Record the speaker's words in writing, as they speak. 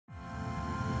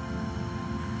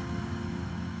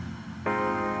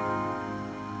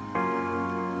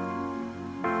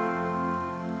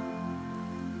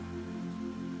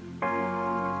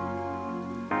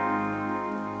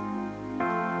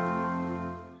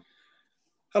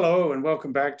Hello and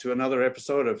welcome back to another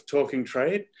episode of Talking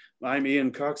Trade. I'm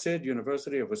Ian Coxhead,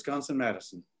 University of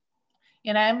Wisconsin-Madison.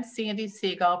 And I'm Sandi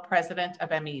Siegel, president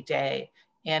of ME Day.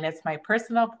 And it's my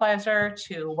personal pleasure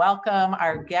to welcome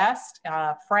our guest,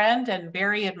 friend, and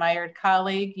very admired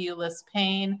colleague, Ulice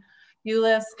Payne.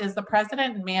 Ulice is the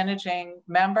president and managing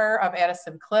member of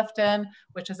Addison-Clifton,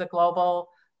 which is a global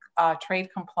trade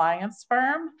compliance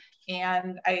firm.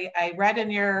 And I read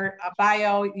in your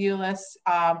bio, Ulice,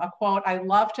 a quote, "I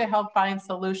love to help find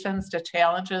solutions to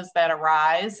challenges that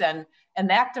arise," and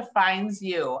that defines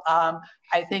you.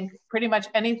 I think pretty much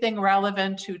anything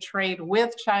relevant to trade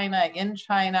with China, in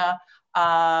China,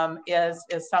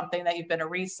 is something that you've been a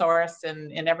resource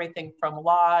in everything from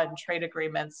law and trade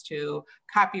agreements to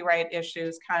copyright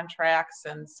issues, contracts,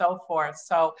 and so forth.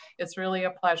 So it's really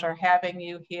a pleasure having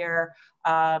you here.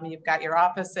 You've got your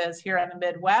offices here in the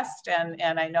Midwest,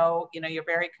 and I know you're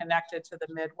very connected to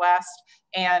the Midwest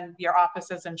and your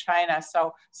offices in China.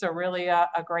 So really a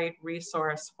great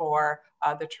resource for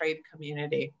the trade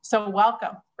community. So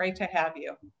welcome, great to have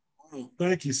you.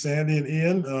 Thank you, Sandi and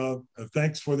Ian.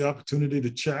 Thanks for the opportunity to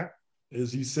chat.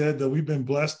 As you said, we've been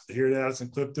blessed here at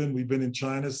Addison-Clifton. We've been in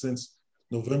China since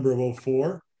November of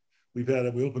 2004. We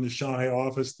opened the Shanghai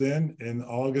office then. In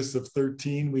August of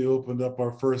 2013, we opened up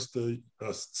our first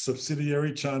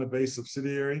subsidiary, China-based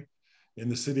subsidiary in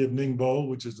the city of Ningbo,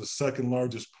 which is the second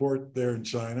largest port there in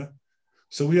China.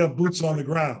 So we have boots on the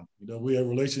ground. We have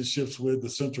relationships with the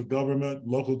central government,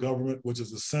 local government, which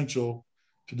is essential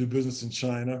to do business in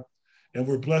China. And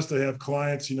we're blessed to have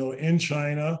clients, in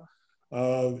China,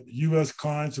 US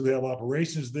clients who have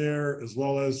operations there, as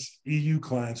well as EU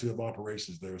clients who have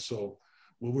operations there. So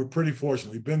we're pretty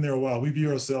fortunate. We've been there a while. We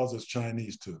view ourselves as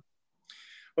Chinese too.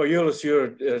 Well, Ulice,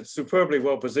 you're superbly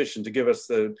well positioned to give us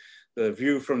the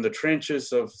view from the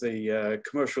trenches of the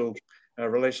commercial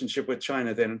relationship with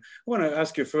China. Then I want to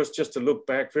ask you first just to look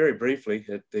back very briefly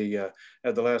at the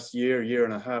last year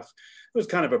and a half. It was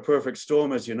kind of a perfect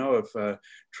storm, as you know, of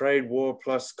trade war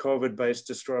plus COVID-based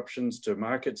disruptions to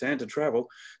markets and to travel.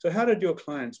 So how did your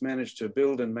clients manage to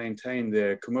build and maintain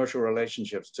their commercial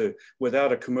relationships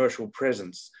without a commercial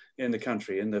presence in the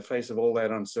country in the face of all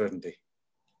that uncertainty?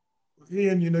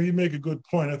 Ian, you make a good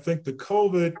point. I think the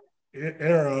COVID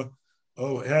era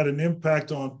had an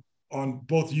impact on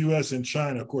both U.S. and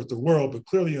China, of course, the world, but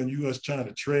clearly on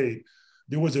U.S.-China trade.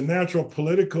 There was a natural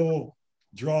political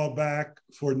drawback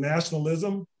for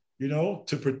nationalism,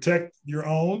 to protect your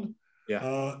own.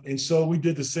 Yeah. And so we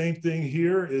did the same thing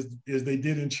here as they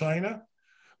did in China.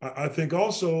 I think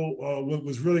also what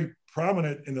was really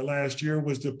prominent in the last year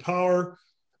was the power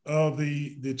of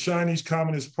the Chinese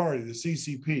Communist Party, the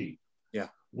CCP. Yeah.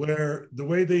 Where the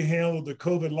way they handled the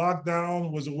COVID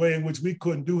lockdown was a way in which we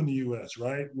couldn't do in the US,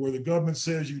 right? Where the government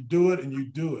says you do it and you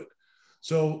do it.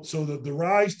 So the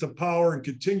rise to power and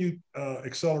continued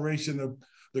acceleration of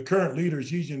the current leader,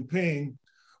 Xi Jinping,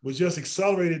 was just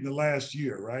accelerated in the last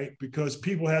year, right? Because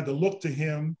people had to look to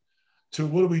him to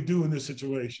what do we do in this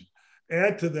situation?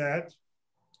 Add to that,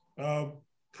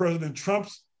 President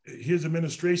Trump's, his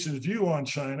administration's view on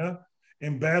China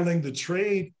and battling the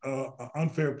trade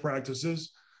unfair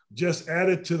practices just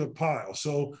added to the pile.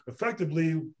 So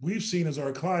effectively, we've seen as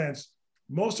our clients,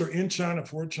 most are in China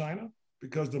for China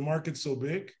because the market's so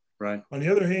big. Right. On the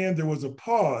other hand, there was a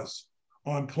pause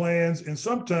on plans and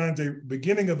sometimes a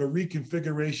beginning of a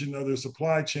reconfiguration of their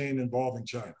supply chain involving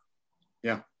China.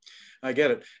 Yeah, I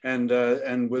get it. And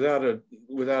without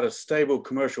a stable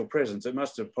commercial presence, it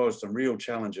must have posed some real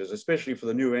challenges, especially for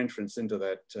the new entrants into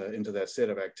that set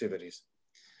of activities.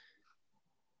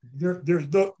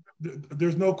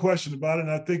 There's no question about it.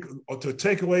 And I think the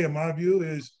takeaway in my view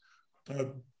is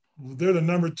they're the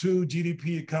number 2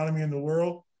 GDP economy in the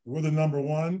world. We're the number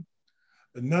 1.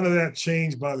 And none of that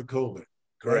changed by the COVID.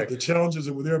 Correct. Right? The challenges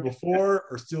that were there before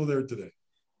are still there today.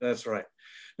 That's right.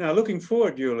 Now, looking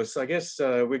forward, Ulice, I guess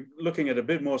we're looking at a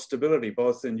bit more stability,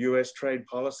 both in US trade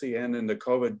policy and in the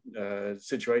COVID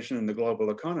situation in the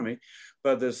global economy.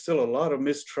 But there's still a lot of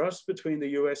mistrust between the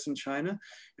US and China.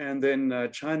 And then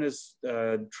China's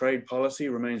trade policy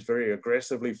remains very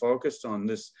aggressively focused on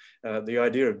this, the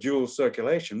idea of dual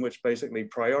circulation, which basically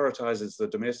prioritizes the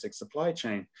domestic supply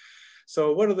chain.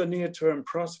 So what are the near-term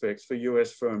prospects for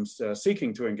US firms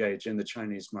seeking to engage in the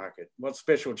Chinese market? What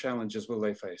special challenges will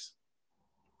they face?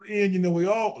 And, we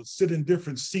all sit in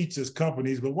different seats as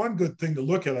companies, but one good thing to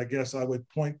look at, I guess I would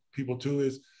point people to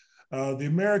is the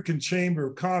American Chamber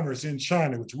of Commerce in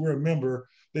China, which we're a member.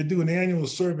 They do an annual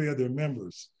survey of their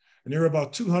members. And there were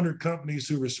about 200 companies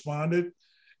who responded.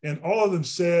 And all of them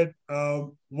said,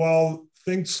 while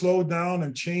things slowed down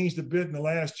and changed a bit in the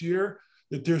last year,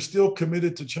 that they're still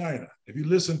committed to China. If you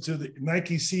listen to the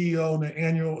Nike CEO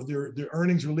in their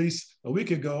earnings release a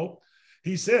week ago,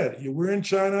 he said, we're in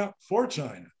China for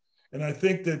China. And I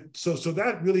think that, so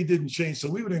that really didn't change. So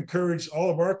we would encourage all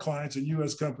of our clients and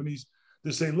US companies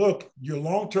to say, look, your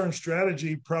long-term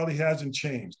strategy probably hasn't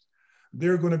changed.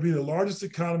 They're going to be the largest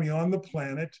economy on the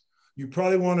planet. You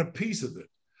probably want a piece of it.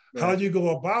 Right. How do you go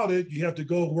about it? You have to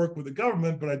go work with the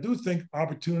government, but I do think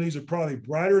opportunities are probably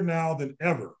brighter now than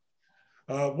ever.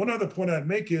 One other point I'd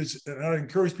make is, and I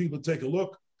encourage people to take a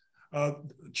look,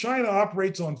 China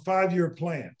operates on 5-year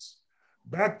plans.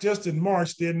 Back just in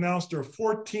March, they announced their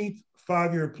 14th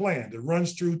 5-year plan that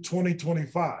runs through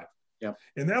 2025. Yep.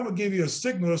 And that would give you a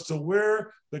signal as to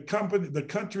where the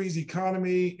country's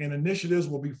economy and initiatives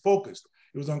will be focused.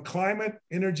 It was on climate,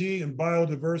 energy, and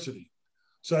biodiversity.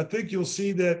 So I think you'll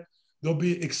see that there'll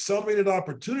be accelerated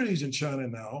opportunities in China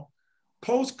now,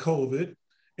 post-COVID,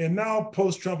 and now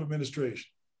post-Trump administration.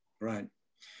 Right.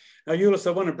 Now, Ulice,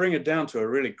 I want to bring it down to a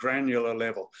really granular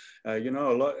level. A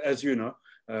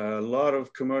lot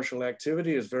of commercial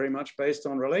activity is very much based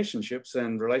on relationships,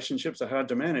 and relationships are hard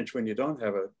to manage when you don't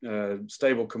have a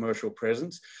stable commercial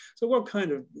presence. So what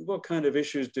kind of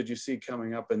issues did you see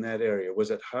coming up in that area?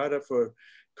 Was it harder for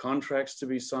contracts to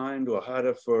be signed, or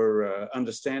harder for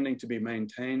understanding to be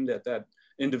maintained at that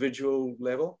individual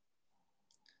level?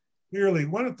 Clearly,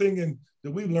 one thing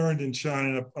that we've learned in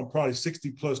China on probably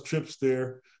 60 plus trips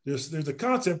there's a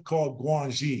concept called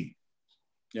guanxi.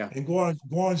 Yeah. And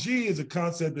guanxi is a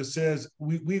concept that says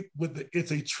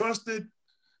it's a trusted,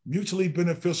 mutually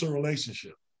beneficial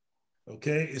relationship.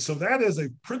 Okay. And so that is a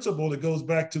principle that goes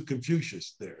back to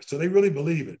Confucius there. So they really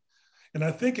believe it. And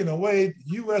I think in a way,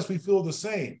 US, we feel the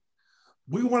same.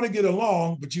 We want to get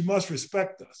along, but you must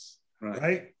respect us.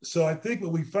 Right. So I think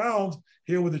what we found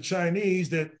here with the Chinese,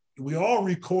 that we all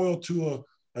recoil to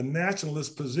a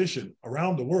nationalist position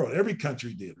around the world. Every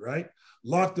country did, right?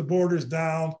 Lock the borders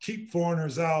down, keep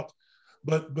foreigners out.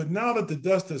 But now that the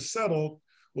dust has settled,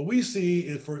 what we see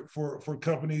is for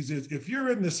companies is, if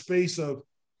you're in the space of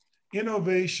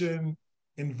innovation,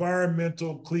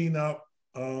 environmental cleanup,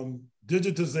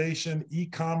 digitization,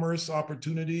 e-commerce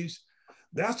opportunities,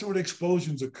 that's where the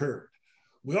explosions occurred.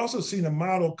 We also seen a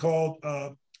model called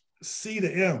C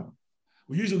to M.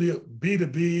 We usually B to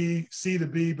B, C to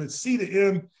B, but C to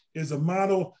M is a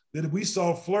model that we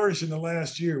saw flourish in the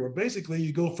last year, where basically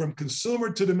you go from consumer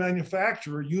to the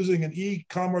manufacturer using an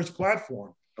e-commerce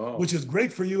platform, which is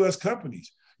great for US companies.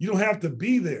 You don't have to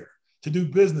be there to do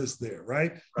business there,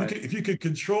 right? If you could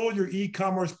control your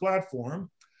e-commerce platform,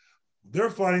 they're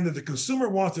finding that the consumer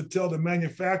wants to tell the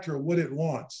manufacturer what it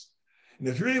wants. And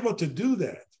if you're able to do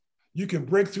that, you can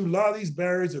break through a lot of these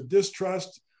barriers of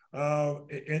distrust,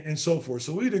 and so forth.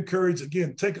 So we'd encourage,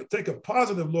 again, take a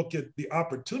positive look at the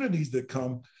opportunities that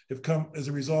have come as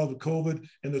a result of COVID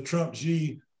and the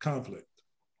Trump-Xi conflict.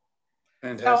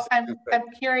 So I'm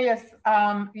curious,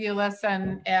 Ulice,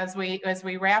 and as we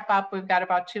wrap up, we've got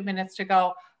about 2 minutes to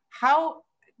go. How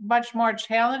much more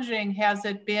challenging has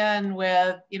it been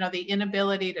with the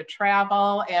inability to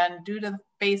travel and due to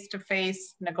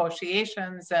face-to-face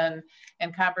negotiations and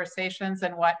conversations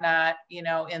and whatnot,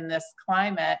 in this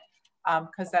climate,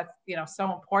 because that's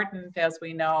so important, as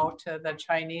we know, to the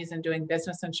Chinese and doing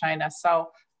business in China.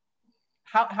 So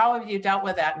how have you dealt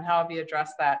with that, and how have you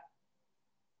addressed that?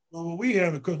 Well, we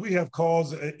have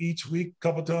calls each week, a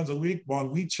couple times a week, on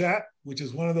WeChat, which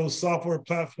is one of those software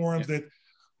platforms that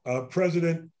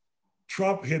President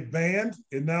Trump had banned,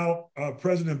 and now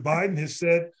President Biden has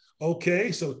said,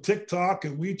 okay, so TikTok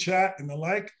and WeChat and the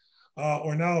like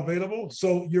are now available.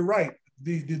 So you're right,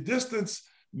 the distance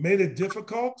made it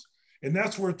difficult, and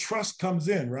that's where trust comes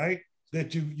in, right?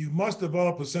 That you must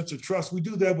develop a sense of trust. We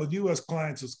do that with US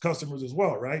clients as customers as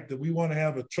well, right? That we want to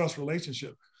have a trust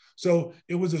relationship. So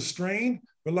it was a strain,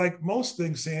 but like most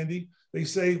things, Sandi, they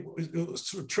say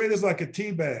trade is like a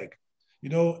tea bag.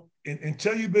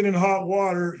 Until you've been in hot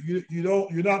water,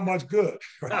 you're not much good,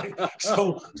 right?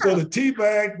 So the tea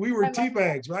bag, we were tea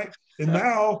bags, right? And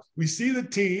now we see the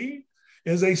tea,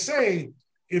 as they say,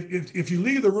 if you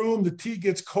leave the room, the tea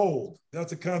gets cold.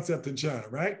 That's a concept in China,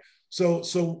 right?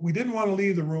 So we didn't want to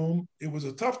leave the room. It was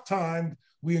a tough time.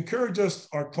 We encourage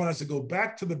our clients to go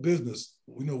back to the business.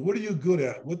 What are you good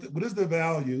at? What is the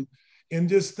value? And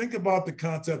just think about the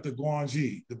concept of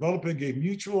guanxi, developing a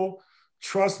mutual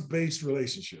trust-based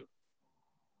relationship.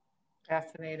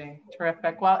 Fascinating.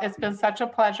 Terrific. Well, it's been such a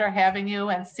pleasure having you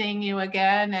and seeing you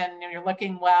again, and you're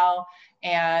looking well.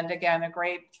 And again, a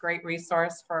great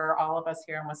resource for all of us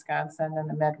here in Wisconsin and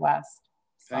the Midwest.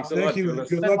 Thanks a lot. Thank you.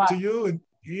 Good luck to you, and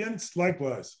Ian,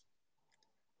 likewise.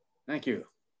 Thank you.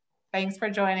 Thanks for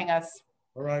joining us.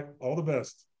 All right. All the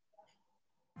best.